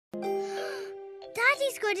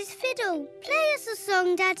Daddy's got his fiddle. Play us a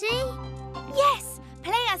song, Daddy. Yes,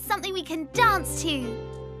 play us something we can dance to.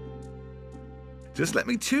 Just let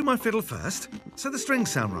me tune my fiddle first, so the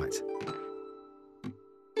strings sound right.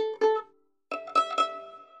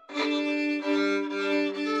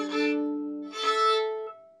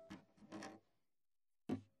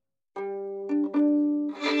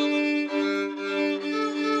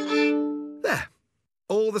 There.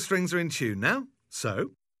 All the strings are in tune now,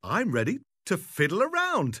 so I'm ready to fiddle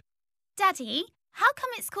around. Daddy, how come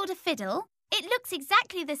it's called a fiddle? It looks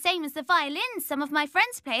exactly the same as the violin some of my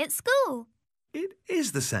friends play at school. It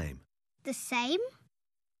is the same. The same?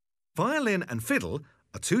 Violin and fiddle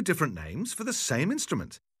are two different names for the same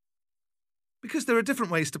instrument, because there are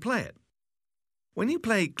different ways to play it. When you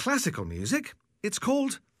play classical music, it's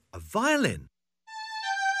called a violin.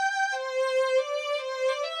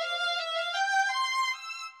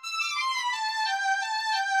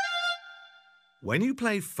 When you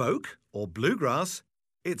play folk or bluegrass,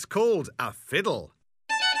 it's called a fiddle.